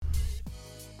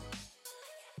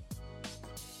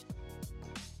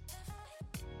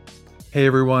Hey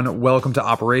everyone, welcome to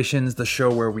Operations, the show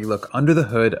where we look under the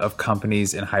hood of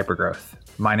companies in hypergrowth.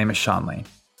 My name is Sean Lane.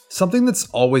 Something that's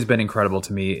always been incredible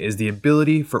to me is the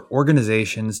ability for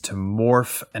organizations to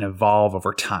morph and evolve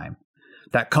over time.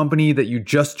 That company that you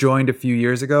just joined a few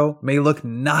years ago may look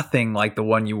nothing like the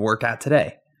one you work at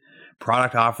today.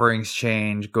 Product offerings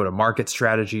change, go-to-market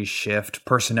strategies shift,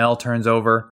 personnel turns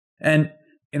over, and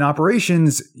in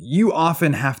operations, you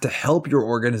often have to help your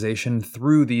organization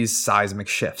through these seismic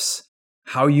shifts.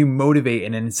 How you motivate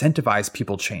and incentivize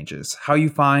people changes. How you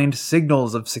find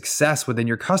signals of success within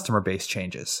your customer base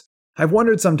changes. I've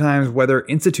wondered sometimes whether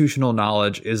institutional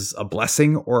knowledge is a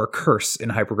blessing or a curse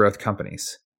in hypergrowth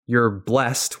companies. You're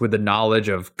blessed with the knowledge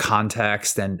of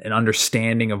context and an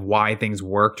understanding of why things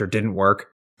worked or didn't work,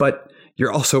 but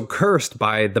you're also cursed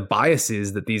by the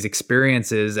biases that these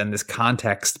experiences and this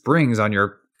context brings on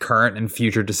your current and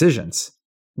future decisions.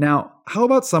 Now, how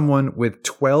about someone with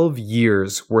 12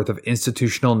 years worth of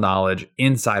institutional knowledge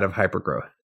inside of hypergrowth,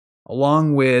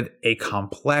 along with a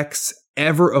complex,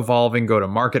 ever-evolving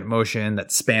go-to-market motion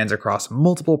that spans across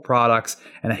multiple products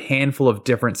and a handful of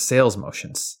different sales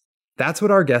motions? That's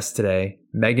what our guest today,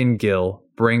 Meghan Gill,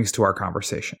 brings to our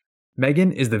conversation.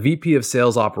 Meghan is the VP of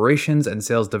Sales Operations and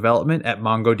Sales Development at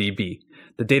MongoDB,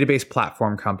 the database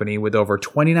platform company with over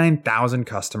 29,000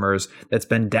 customers that's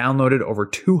been downloaded over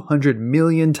 200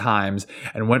 million times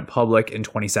and went public in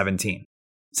 2017.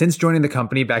 Since joining the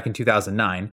company back in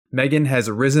 2009, Meghan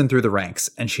has risen through the ranks,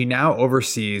 and she now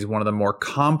oversees one of the more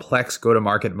complex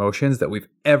go-to-market motions that we've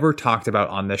ever talked about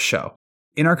on this show.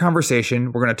 In our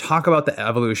conversation, we're going to talk about the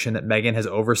evolution that Meghan has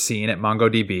overseen at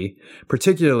MongoDB,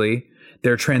 particularly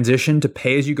their transition to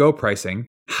pay-as-you-go pricing,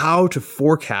 how to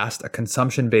forecast a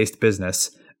consumption-based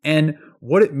business, and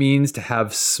what it means to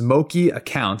have smoky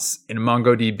accounts in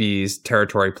MongoDB's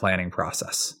territory planning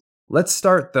process. Let's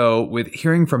start, though, with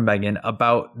hearing from Meghan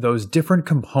about those different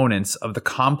components of the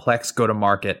complex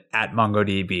go-to-market at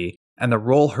MongoDB and the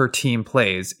role her team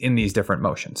plays in these different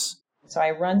motions. So I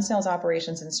run sales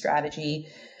operations and strategy,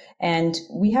 and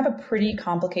we have a pretty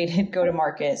complicated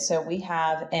go-to-market. So we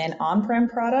have an on-prem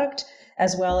product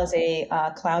as well as a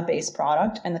cloud-based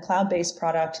product. And the cloud-based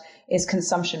product is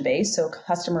consumption-based, so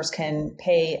customers can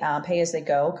pay as they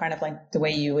go, kind of like the way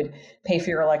you would pay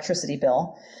for your electricity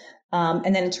bill.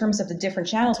 And then in terms of the different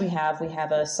channels we have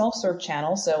a self-serve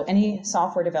channel. So any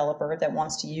software developer that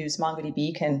wants to use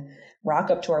MongoDB can rock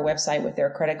up to our website with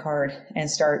their credit card and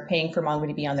start paying for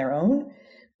MongoDB on their own.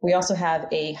 We also have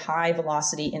a high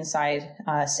velocity inside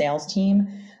sales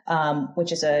team,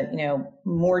 which is a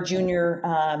more junior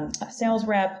sales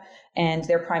rep, and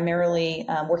they're primarily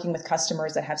working with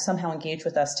customers that have somehow engaged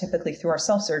with us, typically through our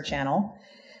self-serve channel.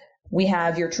 We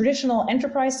have your traditional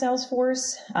enterprise sales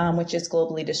force, which is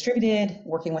globally distributed,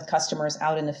 working with customers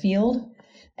out in the field.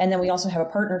 And then we also have a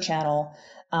partner channel.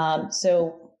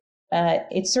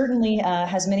 It certainly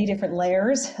has many different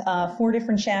layers, 4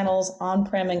 different channels,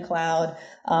 on-prem and cloud,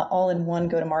 all in one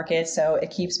go-to-market. So it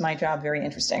keeps my job very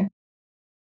interesting.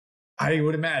 I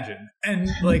would imagine. And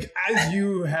as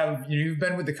you've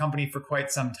been with the company for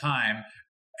quite some time,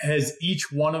 has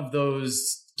each one of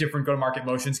those different go-to-market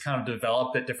motions kind of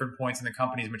developed at different points in the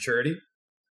company's maturity?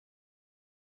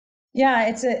 Yeah,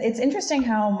 it's interesting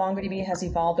how MongoDB has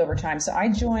evolved over time. So I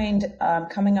joined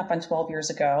coming up on 12 years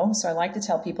ago. So I like to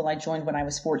tell people I joined when I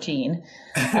was 14.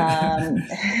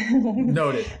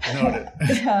 Noted.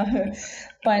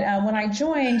 But when I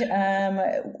joined,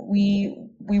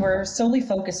 we were solely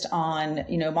focused on,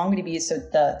 MongoDB.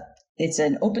 It's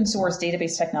an open source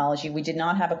database technology. We did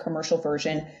not have a commercial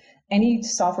version. Any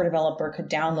software developer could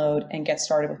download and get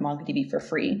started with MongoDB for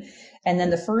free. And then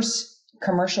the first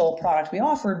commercial product we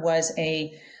offered was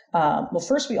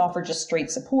first we offered just straight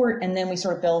support, and then we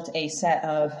sort of built a set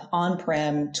of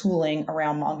on-prem tooling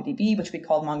around MongoDB, which we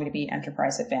called MongoDB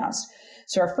Enterprise Advanced.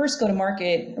 So our first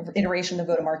go-to-market iteration of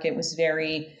go-to-market was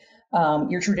very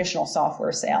your traditional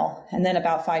software sale. And then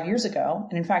about 5 years ago,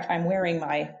 and in fact, I'm wearing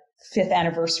my 5th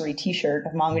anniversary t-shirt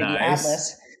of MongoDB Nice.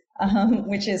 Atlas,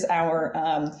 which is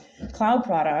our cloud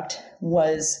product,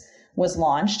 was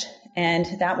launched. And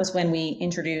that was when we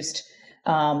introduced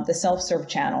the self-serve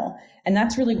channel. And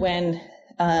that's really when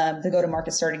the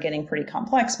go-to-market started getting pretty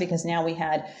complex, because now we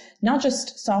had not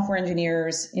just software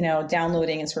engineers,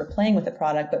 downloading and sort of playing with the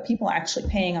product, but people actually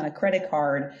paying on a credit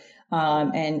card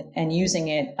and using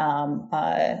it,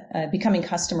 becoming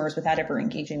customers without ever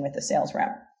engaging with the sales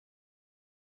rep.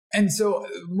 And so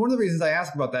one of the reasons I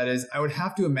ask about that is I would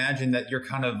have to imagine that your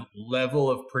kind of level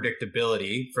of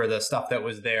predictability for the stuff that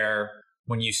was there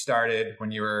when you started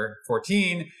when you were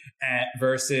 14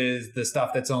 versus the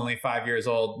stuff that's only 5 years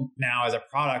old now as a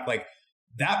product, like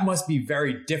that must be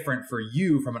very different for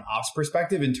you from an ops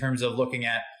perspective in terms of looking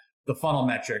at the funnel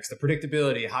metrics, the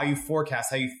predictability, how you forecast,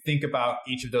 how you think about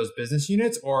each of those business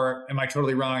units, or am I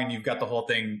totally wrong and you've got the whole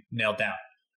thing nailed down?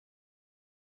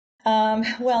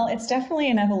 Well, it's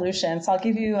definitely an evolution. So I'll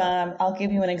give you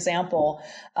an example.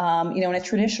 In a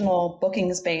traditional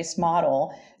bookings-based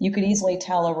model, you could easily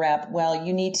tell a rep, well,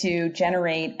 you need to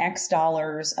generate X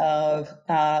dollars of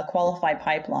qualified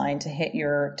pipeline to hit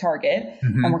your target,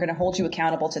 and we're going to hold you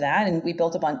accountable to that. And we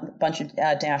built a bunch of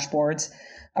dashboards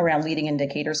around leading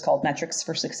indicators called metrics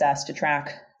for success to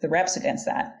track the reps against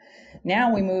that.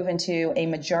 Now we move into a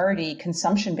majority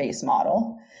consumption-based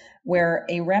model where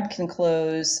a rep can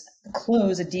close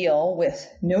a deal with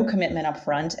no commitment up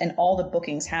front and all the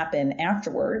bookings happen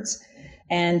afterwards.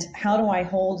 And how do I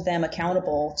hold them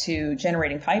accountable to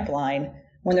generating pipeline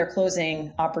when they're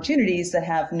closing opportunities that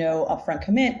have no upfront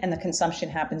commit and the consumption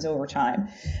happens over time?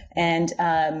 And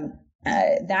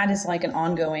that is like an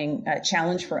ongoing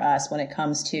challenge for us when it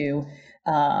comes to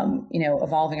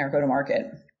evolving our go-to-market.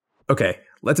 Okay,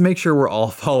 let's make sure we're all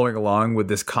following along with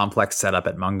this complex setup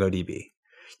at MongoDB.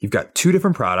 You've got 2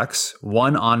 different products,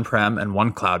 one on-prem and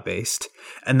one cloud-based,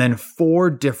 and then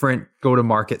 4 different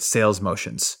go-to-market sales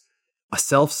motions: a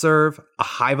self-serve, a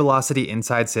high-velocity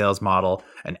inside sales model,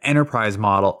 an enterprise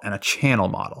model, and a channel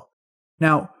model.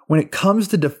 Now, when it comes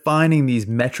to defining these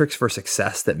metrics for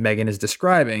success that Meghan is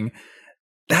describing,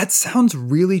 that sounds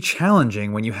really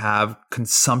challenging when you have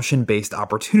consumption-based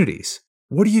opportunities.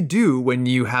 What do you do when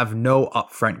you have no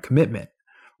upfront commitment?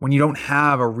 When you don't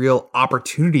have a real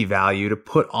opportunity value to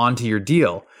put onto your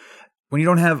deal? When you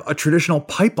don't have a traditional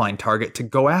pipeline target to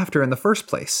go after in the first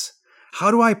place?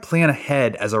 How do I plan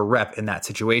ahead as a rep in that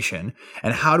situation?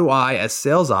 And how do I, as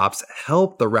sales ops,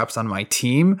 help the reps on my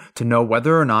team to know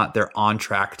whether or not they're on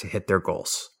track to hit their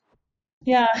goals?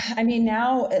 Yeah, I mean,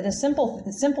 now the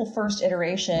simple first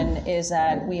iteration is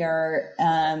that we are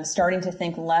starting to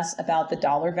think less about the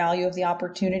dollar value of the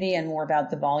opportunity and more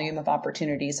about the volume of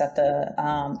opportunities that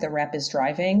the rep is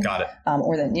driving. Got it.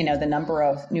 Or the number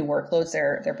of new workloads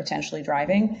they're potentially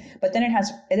driving. But then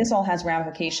this all has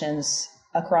ramifications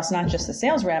across not just the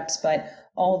sales reps, but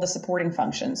all of the supporting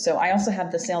functions. So I also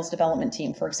have the sales development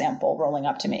team, for example, rolling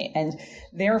up to me, and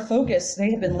they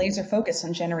have been laser focused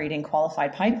on generating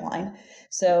qualified pipeline.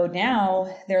 So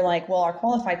now they're like, well, our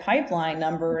qualified pipeline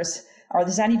numbers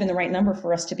is that even the right number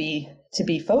for us to be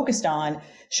focused on?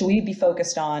 Should we be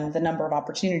focused on the number of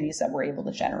opportunities that we're able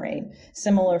to generate?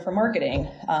 Similar for marketing.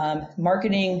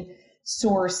 Marketing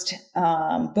sourced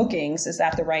bookings, is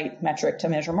that the right metric to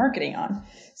measure marketing on?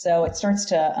 So it starts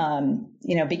to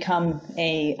become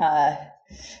a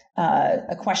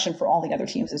question for all the other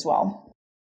teams as well.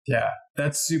 Yeah,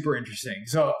 that's super interesting.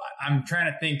 So I'm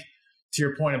trying to think, to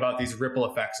your point about these ripple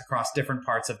effects across different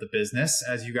parts of the business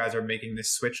as you guys are making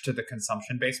this switch to the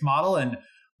consumption-based model. And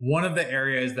one of the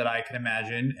areas that I can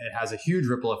imagine it has a huge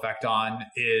ripple effect on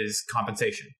is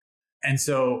compensation. And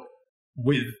so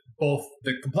with both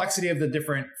the complexity of the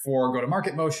different 4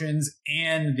 go-to-market motions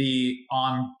and the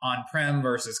on-prem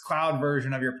versus cloud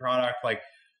version of your product, like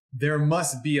there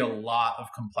must be a lot of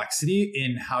complexity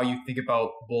in how you think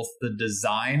about both the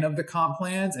design of the comp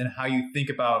plans and how you think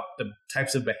about the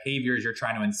types of behaviors you're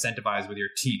trying to incentivize with your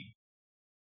team.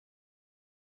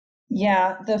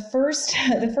 Yeah, the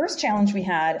first challenge we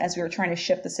had as we were trying to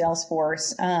shift the sales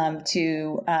force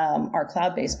to our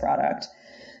cloud-based product.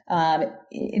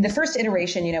 In the first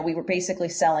iteration, we were basically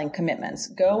selling commitments.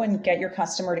 Go and get your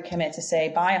customer to commit to say,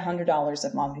 buy $100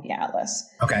 of MongoDB Atlas.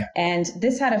 Okay. And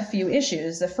this had a few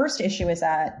issues. The first issue is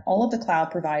that all of the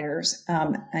cloud providers,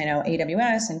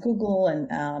 AWS and Google and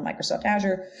Microsoft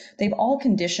Azure, they've all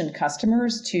conditioned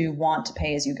customers to want to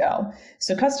pay as you go.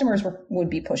 So customers would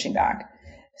be pushing back.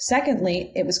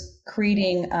 Secondly, it was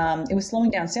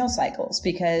slowing down sales cycles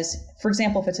because, for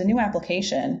example, if it's a new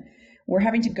application, we're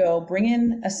having to go bring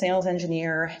in a sales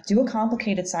engineer, do a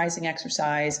complicated sizing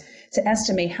exercise to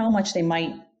estimate how much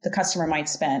the customer might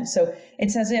spend. So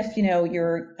it's as if,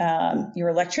 your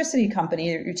electricity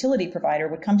company, your utility provider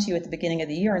would come to you at the beginning of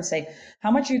the year and say,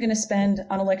 how much are you going to spend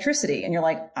on electricity? And you're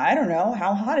like, I don't know.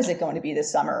 How hot is it going to be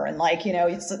this summer? And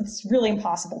it's really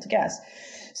impossible to guess.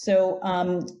 So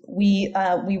we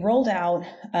rolled out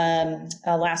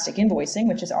elastic invoicing,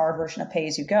 which is our version of pay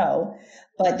as you go.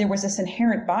 But there was this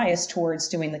inherent bias towards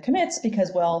doing the commits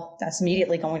because, well, that's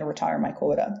immediately going to retire my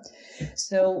quota.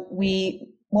 So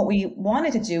what we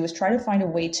wanted to do was try to find a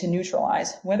way to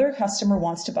neutralize whether a customer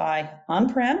wants to buy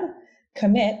on-prem,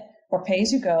 commit, or pay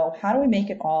as you go. How do we make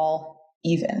it all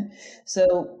even?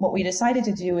 So what we decided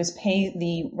to do is pay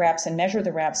the reps and measure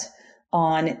the reps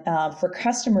on for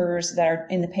customers that are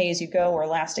in the pay-as-you-go or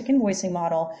elastic invoicing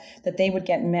model, that they would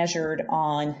get measured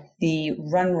on the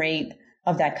run rate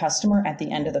of that customer at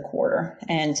the end of the quarter.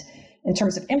 And in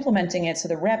terms of implementing it, so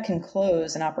the rep can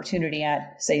close an opportunity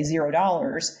at, say,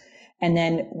 $0, and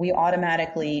then we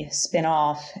automatically spin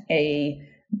off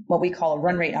what we call a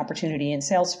run rate opportunity in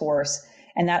Salesforce,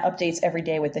 and that updates every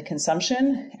day with the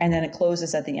consumption, and then it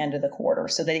closes at the end of the quarter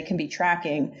so that it can be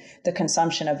tracking the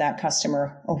consumption of that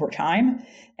customer over time.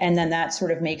 And then that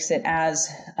sort of makes it as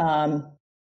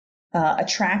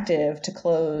attractive to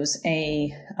close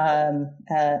a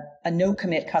no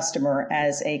commit customer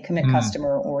as a commit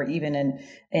customer, or even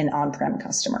an on-prem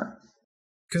customer.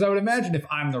 Because I would imagine if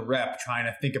I'm the rep trying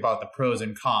to think about the pros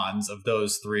and cons of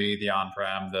those three, the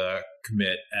on-prem, the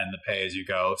commit, and the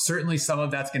pay-as-you-go, certainly some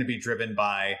of that's going to be driven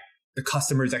by the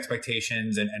customer's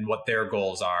expectations and what their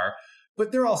goals are.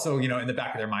 But they're also, in the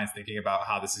back of their minds thinking about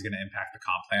how this is going to impact the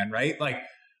comp plan, right? Like,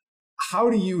 how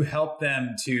do you help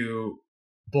them to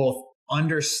both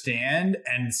understand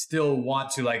and still want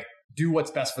to do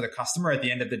what's best for the customer at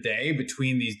the end of the day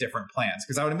between these different plans?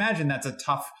 Because I would imagine that's a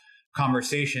tough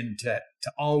conversation to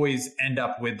always end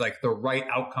up with the right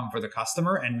outcome for the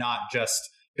customer and not just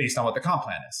based on what the comp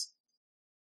plan is.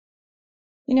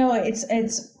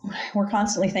 It's we're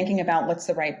constantly thinking about what's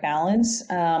the right balance.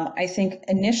 I think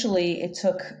initially it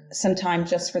took some time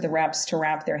just for the reps to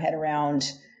wrap their head around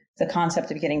the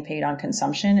concept of getting paid on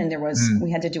consumption, and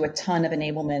we had to do a ton of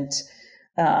enablement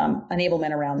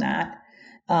around that.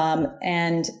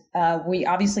 We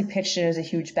obviously pitched it as a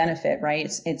huge benefit, right?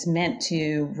 It's meant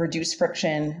to reduce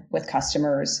friction with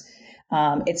customers.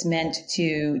 It's meant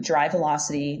to drive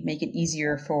velocity, make it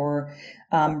easier for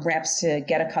reps to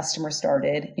get a customer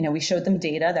started. We showed them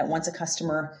data that once a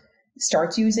customer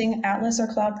starts using Atlas, our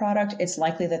cloud product, it's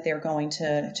likely that they're going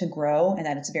to grow and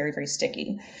that it's very, very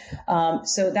sticky.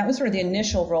 So that was sort of the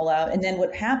initial rollout. And then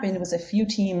what happened was a few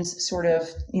teams sort of,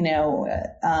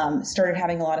 started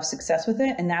having a lot of success with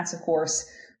it. And that's, of course,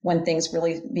 when things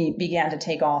really began to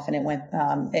take off, and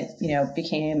it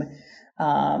became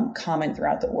common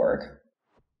throughout the org.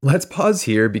 Let's pause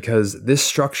here because this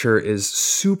structure is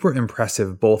super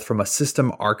impressive, both from a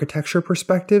system architecture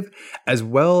perspective as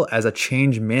well as a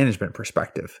change management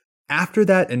perspective. After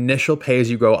that initial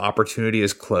pay-as-you-go opportunity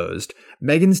is closed,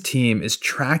 Meghan's team is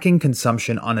tracking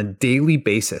consumption on a daily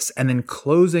basis and then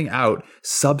closing out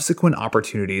subsequent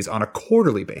opportunities on a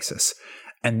quarterly basis.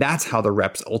 And that's how the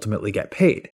reps ultimately get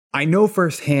paid. I know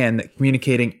firsthand that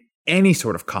communicating any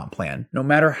sort of comp plan, no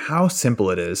matter how simple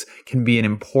it is, can be an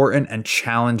important and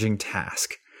challenging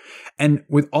task. And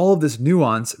with all of this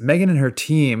nuance, Meghan and her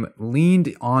team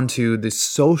leaned onto the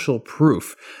social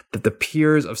proof that the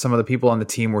peers of some of the people on the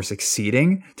team were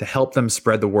succeeding to help them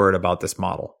spread the word about this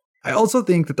model. I also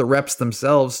think that the reps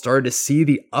themselves started to see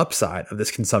the upside of this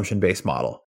consumption-based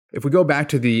model. If we go back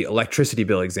to the electricity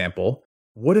bill example,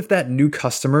 what if that new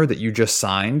customer that you just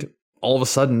signed all of a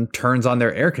sudden turns on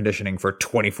their air conditioning for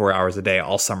 24 hours a day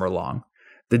all summer long?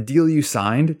 The deal you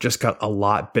signed just got a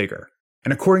lot bigger.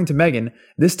 And according to Meghan,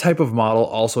 this type of model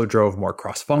also drove more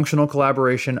cross-functional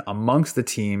collaboration amongst the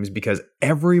teams because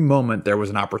every moment there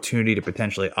was an opportunity to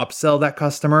potentially upsell that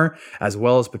customer as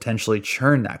well as potentially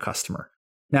churn that customer.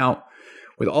 Now,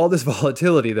 with all this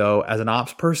volatility though, as an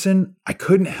ops person, I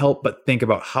couldn't help but think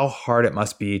about how hard it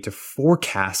must be to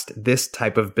forecast this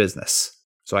type of business.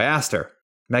 So I asked her,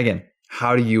 Meghan,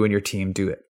 how do you and your team do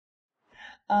it?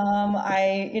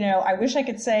 I wish I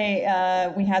could say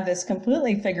we had this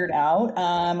completely figured out.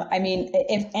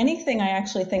 If anything, I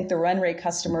actually think the run rate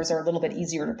customers are a little bit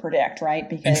easier to predict, right?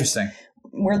 Because Interesting.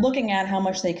 We're looking at how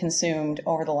much they consumed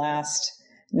over the last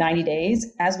 90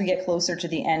 days. As we get closer to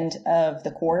the end of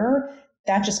the quarter,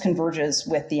 that just converges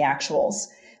with the actuals.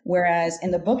 Whereas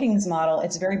in the bookings model,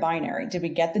 it's very binary. Did we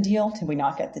get the deal? Did we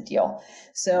not get the deal?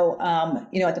 So,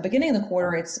 at the beginning of the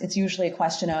quarter, it's usually a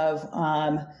question of,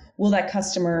 will that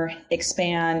customer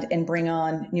expand and bring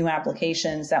on new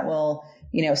applications that will,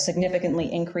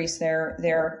 significantly increase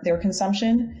their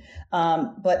consumption?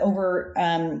 But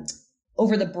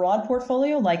over the broad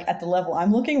portfolio, like at the level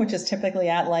I'm looking, which is typically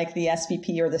at like the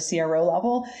SVP or the CRO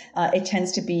level, it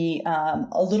tends to be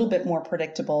a little bit more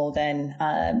predictable than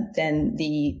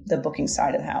the booking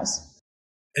side of the house.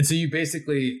 And so you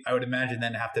basically, I would imagine,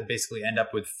 then have to basically end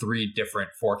up with 3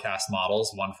 different forecast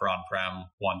models, one for on-prem,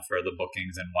 one for the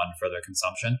bookings, and one for the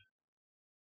consumption.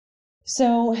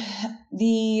 So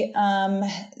the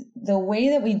way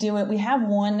that we do it, we have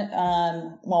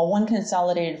one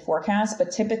consolidated forecast,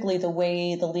 but typically the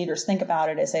way the leaders think about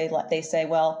it is they say,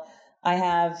 well, I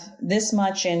have this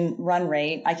much in run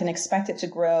rate. I can expect it to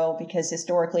grow because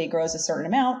historically it grows a certain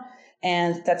amount.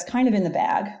 And that's kind of in the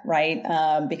bag, right?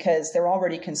 Because they're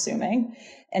already consuming.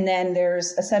 And then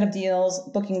there's a set of deals,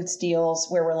 bookings deals,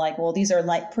 where we're like, well, these are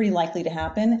pretty likely to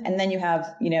happen. And then you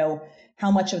have, how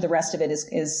much of the rest of it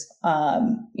is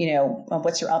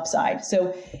what's your upside?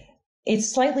 So it's a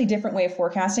slightly different way of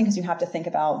forecasting because you have to think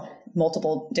about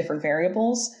multiple different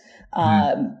variables.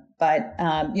 I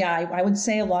would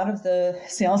say a lot of the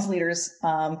sales leaders,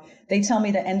 they tell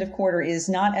me that end of quarter is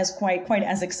not as quite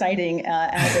as exciting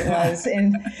as it was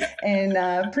in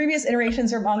previous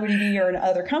iterations of MongoDB or in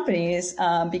other companies,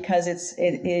 because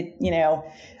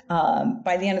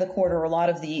by the end of the quarter, a lot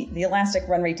of the elastic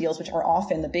run rate deals, which are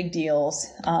often the big deals,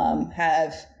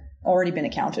 have already been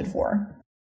accounted for.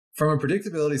 From a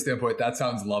predictability standpoint, that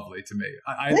sounds lovely to me.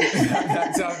 I think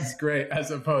that sounds great, as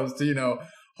opposed to,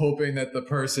 hoping that the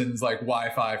person's like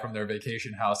Wi-Fi from their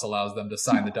vacation house allows them to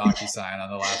sign the DocuSign on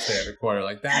the last day of the quarter.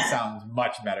 Like, that sounds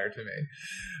much better to me.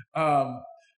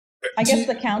 I guess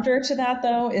the counter to that,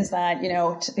 though, is that,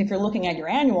 if you're looking at your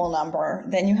annual number,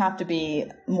 then you have to be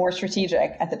more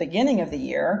strategic at the beginning of the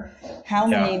year. How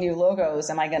many new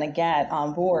logos am I going to get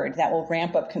on board that will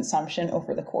ramp up consumption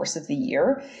over the course of the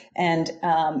year? And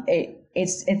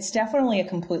it's definitely a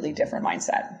completely different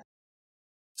mindset.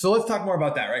 So let's talk more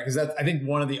about that, right? Because that's, I think,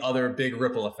 one of the other big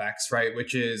ripple effects, right?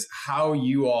 Which is how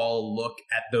you all look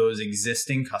at those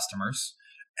existing customers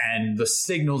and the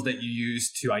signals that you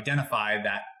use to identify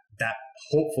that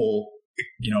hopeful,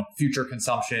 future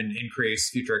consumption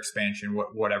increase, future expansion,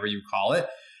 whatever you call it.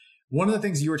 One of the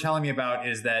things you were telling me about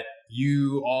is that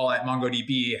you all at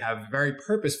MongoDB have very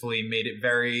purposefully made it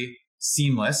very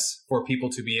seamless for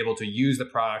people to be able to use the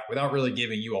product without really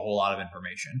giving you a whole lot of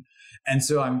information. And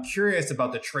so I'm curious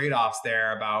about the trade-offs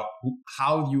there, about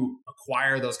how you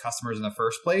acquire those customers in the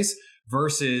first place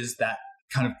versus that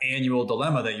kind of annual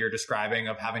dilemma that you're describing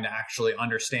of having to actually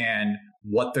understand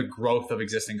what the growth of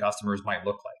existing customers might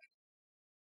look like.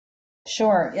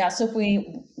 Sure. Yeah. So if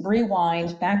we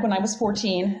rewind back when I was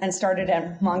 14 and started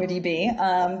at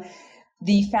MongoDB,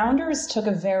 the founders took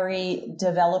a very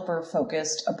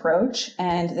developer-focused approach,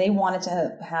 and they wanted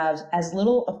to have as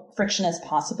little friction as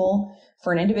possible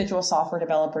for an individual software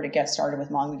developer to get started with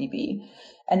MongoDB.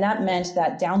 And that meant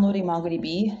that downloading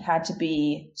MongoDB had to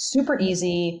be super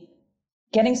easy.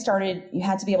 Getting started, you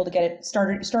had to be able to get it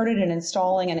started and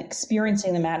installing and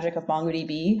experiencing the magic of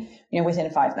MongoDB, within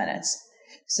 5 minutes.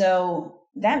 So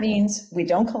that means we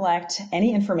don't collect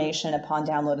any information upon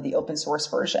download of the open source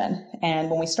version. And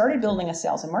when we started building a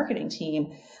sales and marketing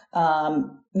team,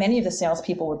 many of the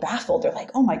salespeople were baffled. They're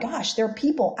like, oh my gosh, there are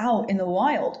people out in the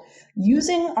wild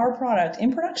using our product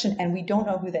in production, and we don't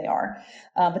know who they are.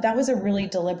 But that was a really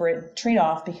deliberate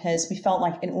trade-off, because we felt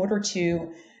like in order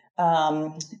to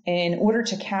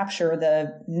capture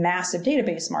the massive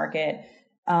database market,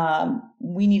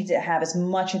 we needed to have as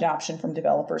much adoption from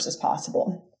developers as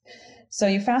possible. So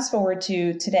you fast forward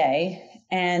to today,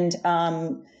 and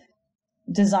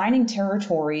designing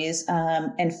territories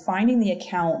and finding the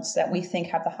accounts that we think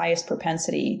have the highest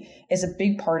propensity is a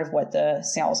big part of what the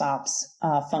sales ops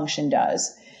function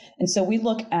does. And so we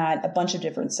look at a bunch of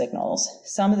different signals.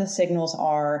 Some of the signals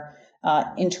are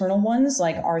internal ones,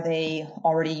 like are they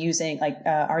already using,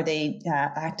 are they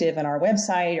active on our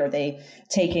website? Are they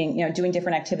taking, doing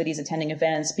different activities, attending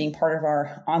events, being part of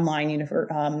our online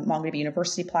MongoDB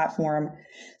University platform?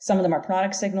 Some of them are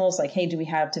product signals, like, hey, do we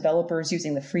have developers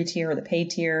using the free tier or the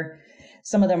paid tier?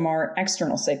 Some of them are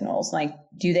external signals, like,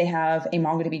 do they have a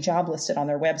MongoDB job listed on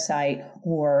their website,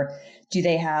 or do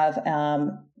they have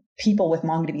people with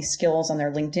MongoDB skills on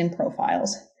their LinkedIn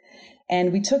profiles?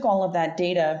 And we took all of that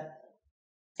data,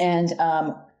 and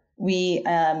we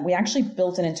actually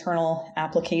built an internal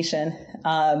application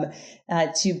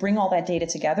to bring all that data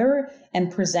together and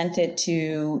present it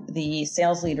to the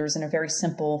sales leaders in a very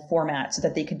simple format, so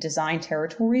that they could design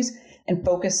territories and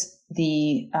focus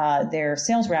their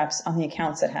sales reps on the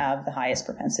accounts that have the highest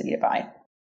propensity to buy.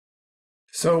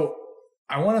 So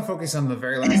I want to focus on the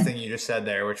very last thing you just said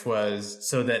there, which was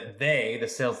so that the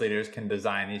sales leaders, can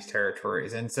design these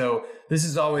territories. And so this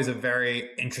is always a very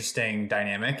interesting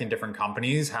dynamic in different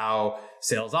companies, how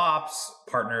sales ops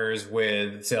partners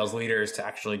with sales leaders to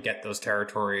actually get those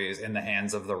territories in the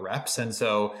hands of the reps. And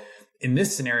so in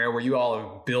this scenario where you all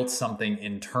have built something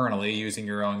internally using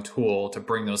your own tool to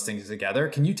bring those things together,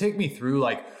 can you take me through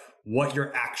what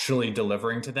you're actually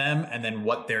delivering to them and then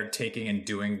what they're taking and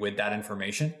doing with that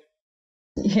information?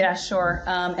 Yeah, sure.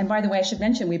 And by the way, I should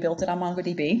mention we built it on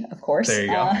MongoDB, of course. There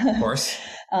you go. Of course.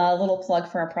 A little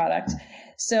plug for our product.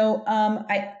 So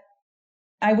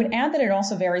I would add that it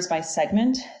also varies by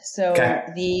segment. So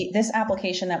this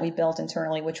application that we built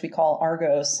internally, which we call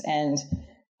Argos, and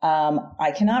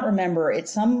I cannot remember. I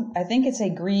think it's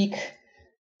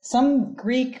some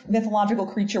Greek mythological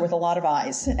creature with a lot of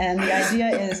eyes. And the idea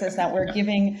is that we're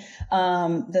giving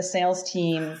the sales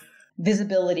team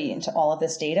visibility into all of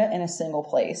this data in a single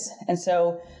place. And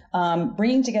so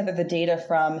bringing together the data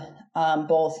from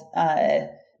both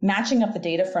matching up the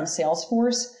data from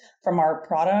Salesforce, from our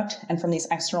product, and from these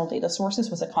external data sources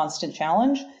was a constant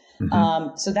challenge.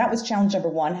 So that was challenge number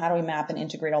one. How do we map and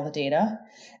integrate all the data?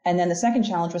 And then the second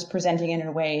challenge was presenting it in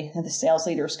a way that the sales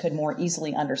leaders could more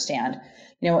easily understand.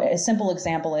 A simple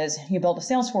example is you build a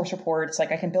Salesforce report. It's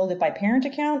like I can build it by parent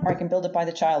account or I can build it by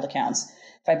the child accounts.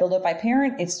 If I build it by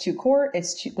parent, it's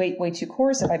way too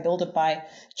coarse. If I build it by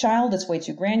child, it's way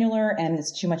too granular and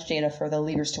it's too much data for the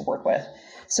leaders to work with.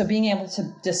 So being able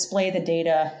to display the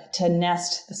data, to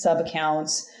nest the sub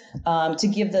accounts, to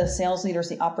give the sales leaders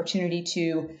the opportunity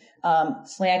to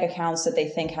flag accounts that they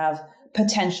think have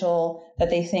potential, that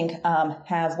they think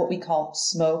have what we call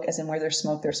smoke, as in where there's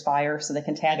smoke, there's fire. So they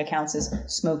can tag accounts as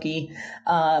smoky.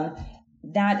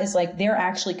 That is like they're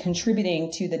actually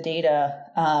contributing to the data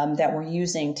that we're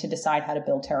using to decide how to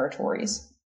build territories.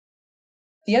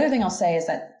 The other thing I'll say is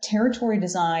that territory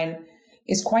design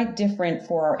is quite different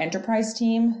for our enterprise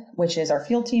team, which is our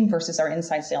field team, versus our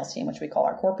inside sales team, which we call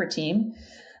our corporate team.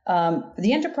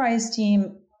 The enterprise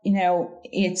team,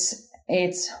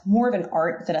 it's more of an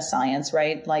art than a science,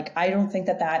 right? Like, I don't think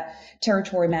that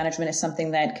territory management is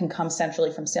something that can come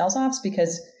centrally from sales ops,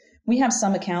 because we have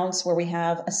some accounts where we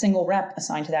have a single rep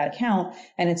assigned to that account,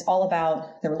 and it's all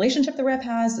about the relationship the rep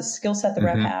has, the skill set the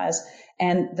rep has,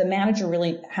 and the manager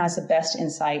really has the best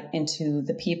insight into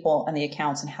the people and the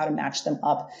accounts and how to match them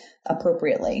up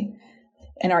appropriately.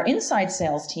 And our inside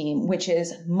sales team, which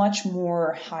is much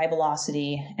more high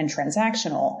velocity and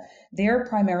transactional, they're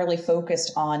primarily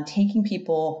focused on taking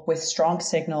people with strong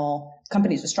signal,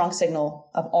 companies with strong signal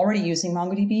of already using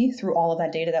MongoDB through all of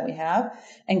that data that we have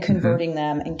and converting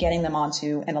them and getting them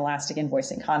onto an elastic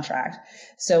invoicing contract.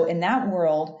 So in that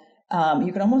world,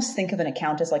 you can almost think of an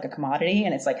account as like a commodity,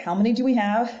 and it's like, how many do we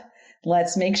have?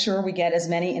 Let's make sure we get as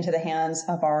many into the hands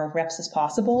of our reps as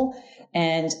possible.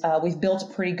 And we've built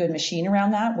a pretty good machine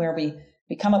around that, where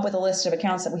we come up with a list of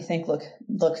accounts that we think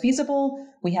look feasible.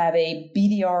 We have a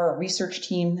BDR research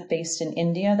team based in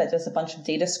India that does a bunch of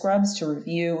data scrubs to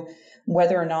review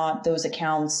whether or not those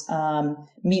accounts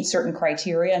meet certain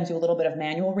criteria and do a little bit of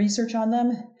manual research on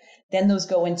them. Then those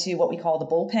go into what we call the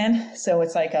bullpen. So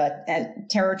it's like a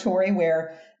territory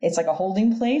where it's like a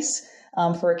holding place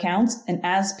for accounts. And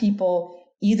as people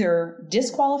either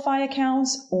disqualify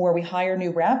accounts or we hire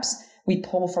new reps, we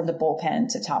pull from the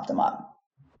bullpen to top them up.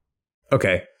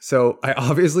 Okay, so I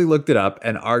obviously looked it up,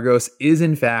 and Argos is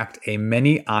in fact a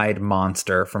many-eyed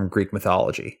monster from Greek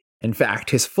mythology. In fact,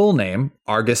 his full name,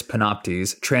 Argus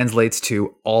Panoptes, translates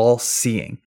to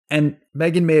all-seeing. And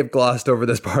Meghan may have glossed over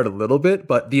this part a little bit,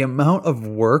 but the amount of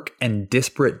work and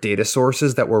disparate data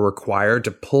sources that were required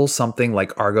to pull something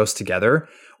like Argos together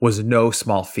was no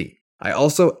small feat. I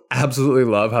also absolutely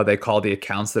love how they call the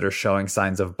accounts that are showing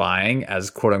signs of buying as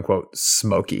quote-unquote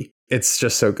smoky. It's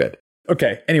just so good.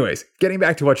 Okay, anyways, getting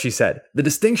back to what she said, the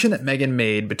distinction that Meghan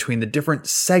made between the different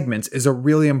segments is a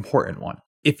really important one.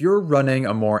 If you're running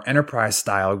a more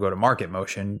enterprise-style go-to-market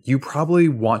motion, you probably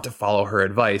want to follow her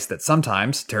advice that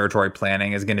sometimes territory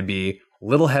planning is going to be a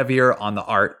little heavier on the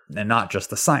art and not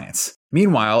just the science.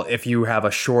 Meanwhile, if you have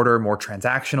a shorter, more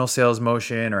transactional sales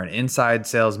motion or an inside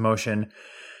sales motion,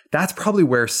 that's probably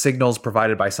where signals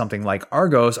provided by something like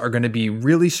Argos are going to be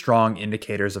really strong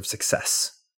indicators of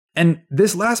success. And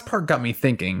this last part got me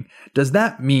thinking, does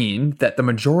that mean that the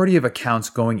majority of accounts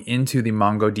going into the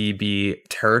MongoDB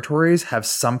territories have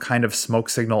some kind of smoke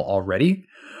signal already?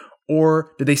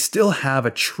 Or do they still have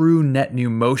a true net new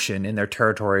motion in their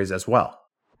territories as well?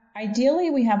 Ideally,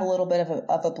 we have a little bit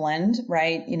of a blend,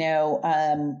 right?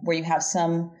 Where you have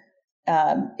some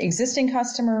existing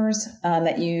customers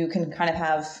that you can kind of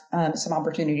have some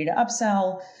opportunity to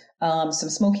upsell, some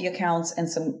smoky accounts, and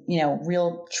some,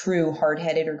 real true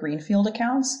hard-headed or greenfield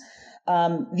accounts.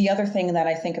 The other thing that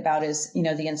I think about is,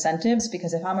 the incentives,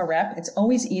 because if I'm a rep, it's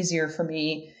always easier for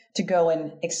me to go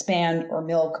and expand or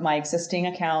milk my existing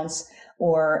accounts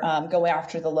or go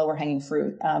after the lower hanging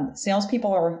fruit.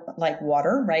 Salespeople are like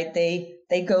water, right? They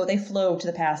flow to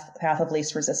the path of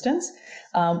least resistance,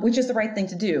 which is the right thing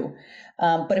to do.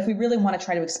 But if we really want to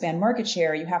try to expand market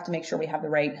share, you have to make sure we have the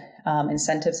right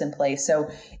incentives in place. So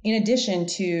in addition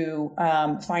to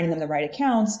finding them the right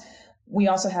accounts, we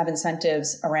also have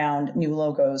incentives around new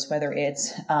logos, whether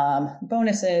it's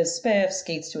bonuses, spiffs,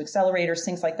 gates to accelerators,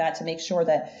 things like that, to make sure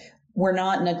that we're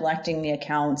not neglecting the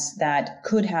accounts that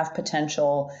could have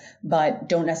potential, but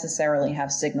don't necessarily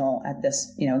have signal at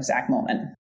this, exact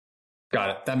moment. Got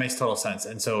it. That makes total sense.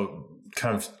 And so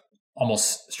kind of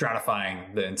almost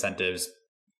stratifying the incentives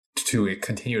to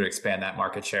continue to expand that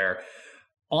market share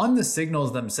on the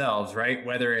signals themselves, right?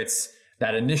 Whether it's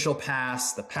that initial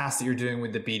pass, the pass that you're doing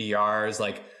with the BDRs,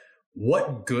 like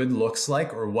what good looks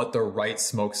like or what the right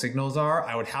smoke signals are,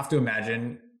 I would have to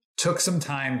imagine took some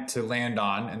time to land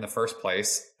on in the first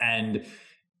place. And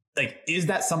like, is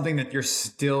that something that you're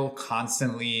still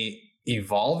constantly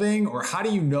evolving, or how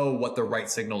do you know what the right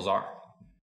signals are?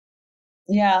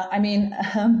 Yeah, I mean,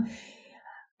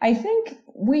 I think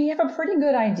we have a pretty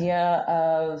good idea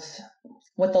of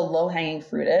what the low-hanging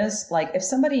fruit is. Like if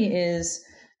somebody is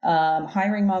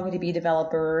hiring MongoDB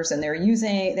developers and they're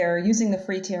using the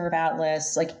free tier of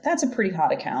Atlas, like that's a pretty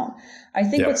hot account. I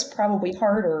think what's probably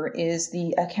harder is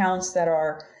the accounts that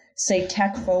are, say,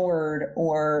 tech forward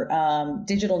or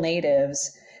digital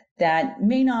natives that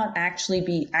may not actually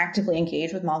be actively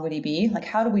engaged with MongoDB. Like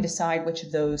how do we decide which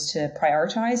of those to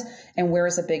prioritize and where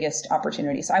is the biggest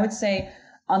opportunity? So I would say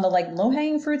on the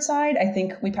low-hanging fruit side, I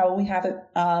think we probably have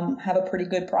a pretty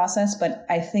good process, but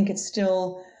I think it's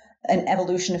still an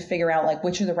evolution to figure out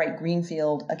which are the right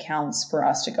greenfield accounts for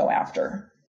us to go after.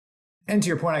 And to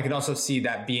your point, I could also see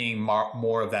that being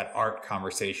more of that art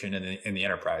conversation in the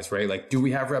enterprise, right? Like, do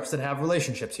we have reps that have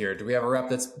relationships here? Do we have a rep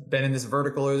that's been in this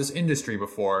vertical or this industry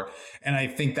before? And I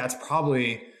think that's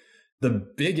probably the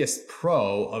biggest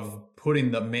pro of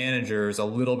putting the managers a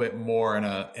little bit more in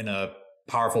a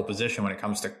powerful position when it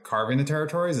comes to carving the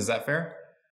territories. Is that fair?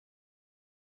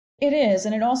 It is,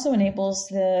 and it also enables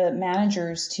the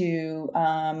managers to,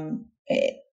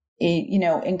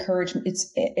 encourage.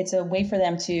 It's a way for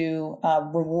them to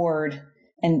reward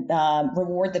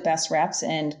the best reps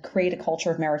and create a culture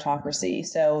of meritocracy.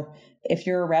 So if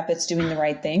you're a rep that's doing the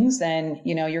right things, then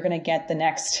you're going to get the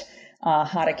next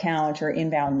hot account or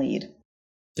inbound lead.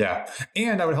 Yeah,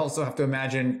 and I would also have to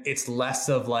imagine it's less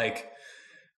of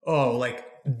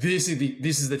this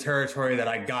is the territory that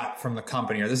I got from the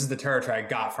company, or this is the territory I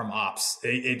got from ops.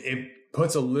 It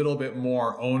puts a little bit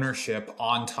more ownership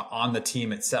on the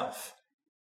team itself.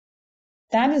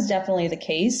 That is definitely the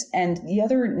case. And the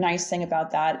other nice thing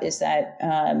about that is that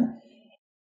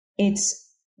it's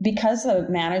because the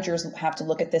managers have to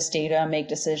look at this data and make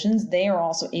decisions, they are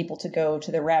also able to go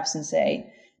to the reps and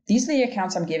say, these are the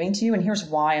accounts I'm giving to you, and here's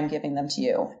why I'm giving them to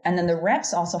you. And then the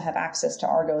reps also have access to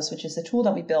Argos, which is the tool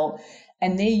that we built,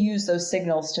 and they use those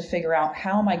signals to figure out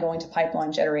how am I going to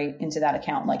pipeline generate into that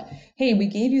account. Like, hey, we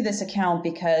gave you this account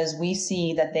because we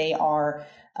see that they are,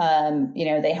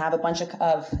 they have a bunch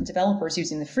of developers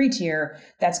using the free tier.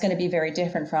 That's going to be very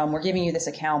different from we're giving you this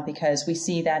account because we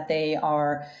see that they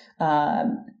are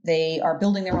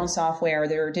building their own software.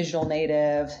 They're digital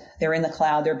native. They're in the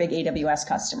cloud. They're a big AWS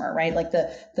customer, right? Like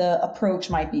the approach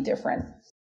might be different.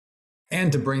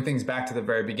 And to bring things back to the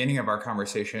very beginning of our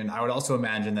conversation, I would also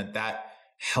imagine that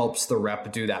helps the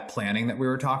rep do that planning that we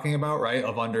were talking about, right?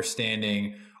 Of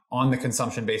understanding on the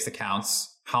consumption-based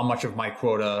accounts, how much of my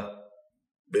quota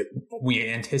we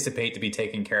anticipate to be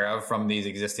taken care of from these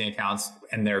existing accounts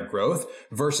and their growth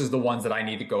versus the ones that I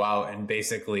need to go out and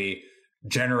basically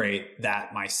generate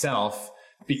that myself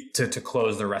to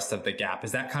close the rest of the gap.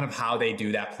 Is that kind of how they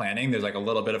do that planning? There's a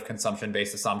little bit of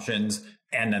consumption-based assumptions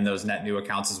and then those net new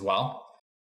accounts as well?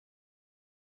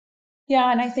 Yeah,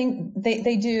 and I think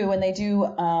they do, and they do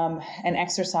an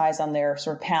exercise on their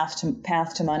sort of path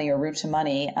to money or route to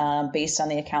money based on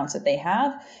the accounts that they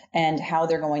have and how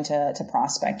they're going to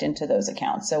prospect into those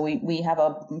accounts. So we have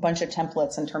a bunch of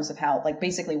templates in terms of how,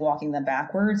 basically walking them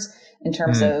backwards in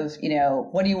terms of,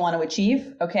 what do you want to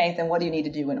achieve? Okay, then what do you need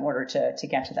to do in order to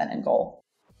get to that end goal?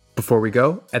 Before we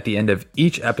go, at the end of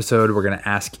each episode, we're going to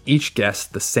ask each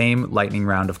guest the same lightning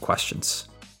round of questions.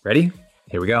 Ready?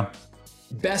 Here we go.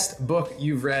 Best book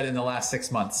you've read in the last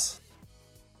 6 months?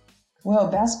 Whoa,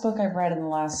 best book I've read in the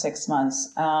last 6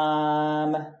 months.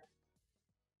 Well,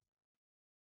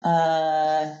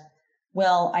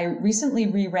 I recently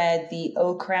reread the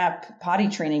Oh Crap potty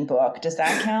training book. Does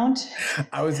that count?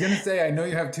 I was going to say, I know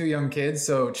you have 2 young kids,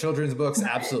 so children's books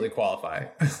absolutely qualify.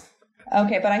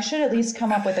 Okay, but I should at least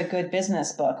come up with a good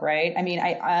business book, right? I mean,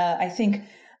 I think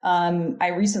I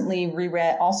recently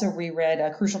reread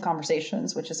Crucial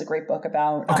Conversations, which is a great book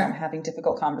about having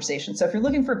difficult conversations. So if you're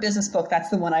looking for a business book, that's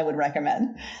the one I would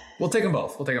recommend. We'll take them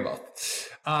both.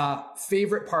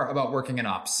 Favorite part about working in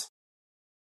ops?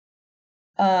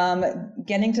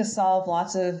 Getting to solve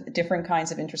lots of different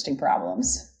kinds of interesting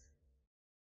problems.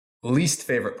 Least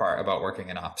favorite part about working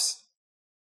in ops?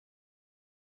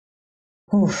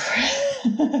 Oof.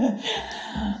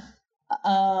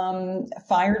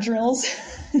 fire drills,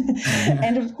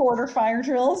 end of quarter fire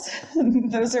drills.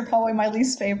 Those are probably my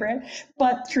least favorite.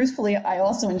 But truthfully, I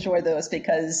also enjoy those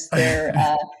because they're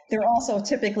also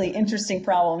typically interesting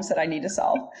problems that I need to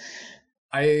solve.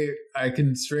 I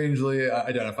can strangely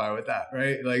identify with that,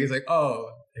 right? Like, it's like, oh,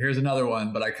 here's another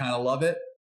one, but I kind of love it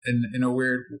in a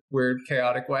weird,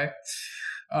 chaotic way.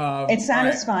 It's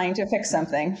satisfying to fix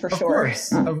something, for sure.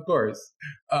 Of course.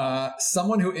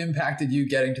 Someone who impacted you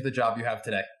getting to the job you have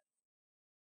today.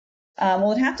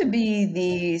 Well, it'd have to be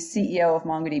the CEO of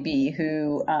MongoDB,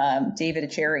 who David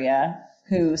Echeria,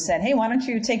 who said, "Hey, why don't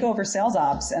you take over sales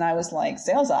ops?" And I was like,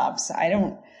 "Sales ops?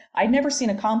 I'd never seen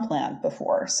a comp plan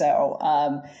before." So,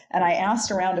 and I asked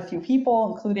around a few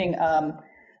people, including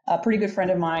a pretty good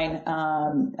friend of mine,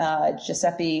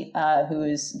 Giuseppe, who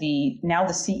is now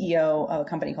the CEO of a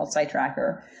company called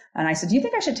SiteTracker. And I said, "Do you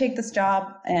think I should take this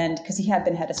job?" And because he had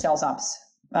been head of sales ops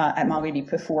at MongoDB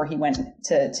before he went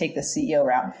to take the CEO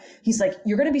route. He's like,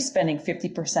 "You're going to be spending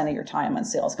 50% of your time on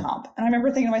sales comp." And I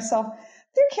remember thinking to myself,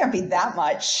 there can't be that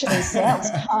much in sales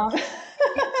comp.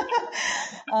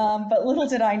 But little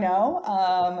did I know.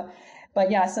 But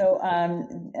yeah, so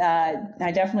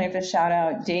I definitely have to shout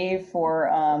out Dave for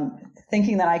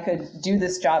thinking that I could do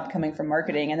this job coming from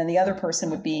marketing. And then the other person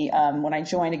would be when I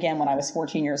joined again when I was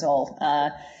 14 years old,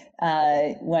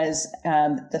 was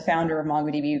the founder of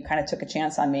MongoDB, who kind of took a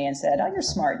chance on me and said, "Oh, you're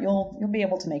smart. You'll be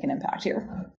able to make an impact here."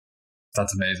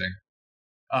 That's amazing.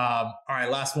 All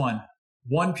right, last one.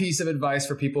 One piece of advice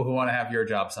for people who want to have your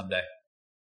job someday.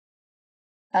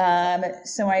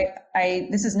 So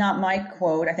this is not my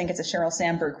quote. I think it's a Sheryl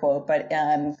Sandberg quote, but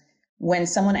when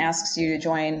someone asks you to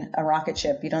join a rocket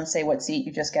ship, you don't say what seat,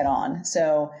 you just get on.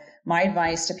 So my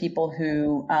advice to people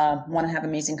who want to have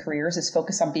amazing careers is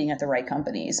focus on being at the right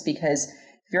companies, because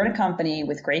if you're in a company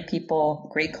with great people,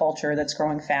 great culture that's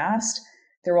growing fast,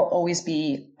 there will always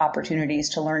be opportunities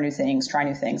to learn new things, try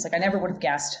new things. Like I never would have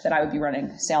guessed that I would be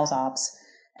running sales ops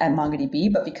at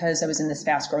MongoDB, but because I was in this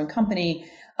fast growing company,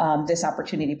 this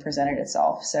opportunity presented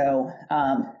itself. So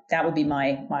that would be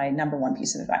my number one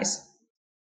piece of advice.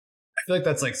 I feel like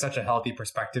that's like such a healthy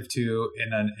perspective too,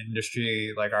 in an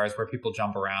industry like ours where people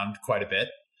jump around quite a bit,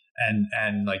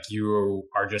 and like you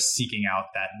are just seeking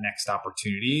out that next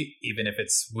opportunity, even if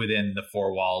it's within the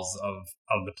four walls of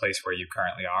the place where you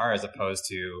currently are, as opposed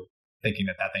to thinking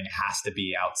that thing has to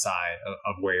be outside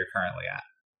of where you're currently at.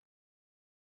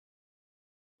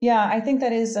 Yeah, I think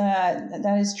that is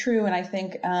true. And I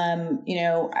think,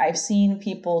 I've seen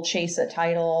people chase a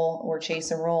title or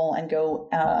chase a role and go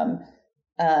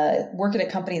work at a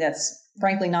company that's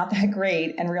frankly not that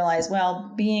great and realize,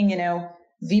 well, being,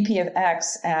 VP of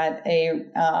X at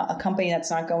a company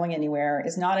that's not going anywhere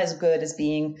is not as good as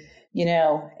being,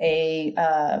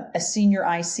 a senior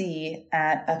IC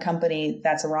at a company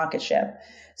that's a rocket ship.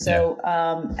 So,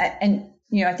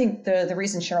 I think the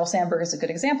reason Sheryl Sandberg is a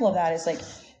good example of that is like,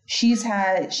 she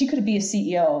could be a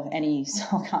CEO of any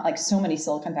so many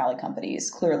Silicon Valley companies,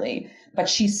 clearly, but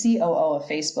she's COO of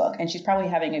Facebook, and she's probably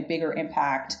having a bigger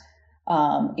impact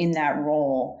in that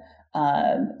role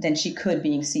than she could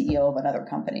being CEO of another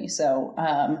company. So,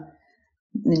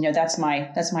 that's my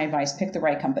advice. Pick the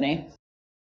right company.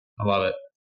 I love it.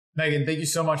 Meghan, thank you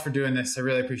so much for doing this. I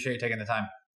really appreciate you taking the time.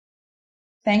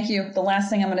 Thank you. The last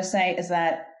thing I'm going to say is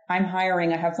that I'm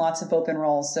hiring. I have lots of open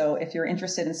roles. So if you're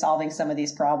interested in solving some of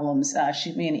these problems,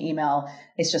 shoot me an email.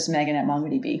 It's just Meghan at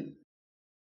MongoDB.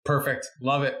 Perfect.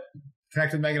 Love it.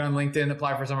 Connect with Meghan on LinkedIn.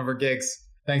 Apply for some of her gigs.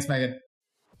 Thanks, Meghan.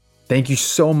 Thank you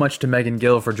so much to Meghan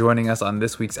Gill for joining us on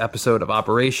this week's episode of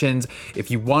Operations.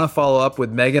 If you want to follow up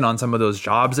with Meghan on some of those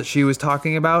jobs that she was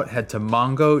talking about, head to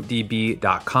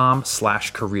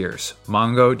mongodb.com/careers.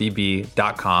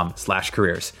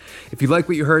 mongodb.com/careers. If you like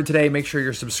what you heard today, make sure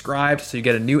you're subscribed so you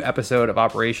get a new episode of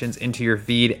Operations into your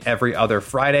feed every other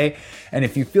Friday. And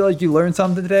if you feel like you learned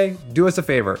something today, do us a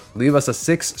favor. Leave us a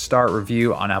 6-star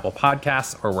review on Apple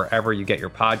Podcasts or wherever you get your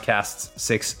podcasts.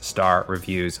 6-star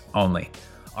reviews only.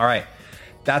 All right,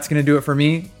 that's going to do it for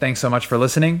me. Thanks so much for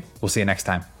listening. We'll see you next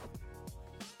time.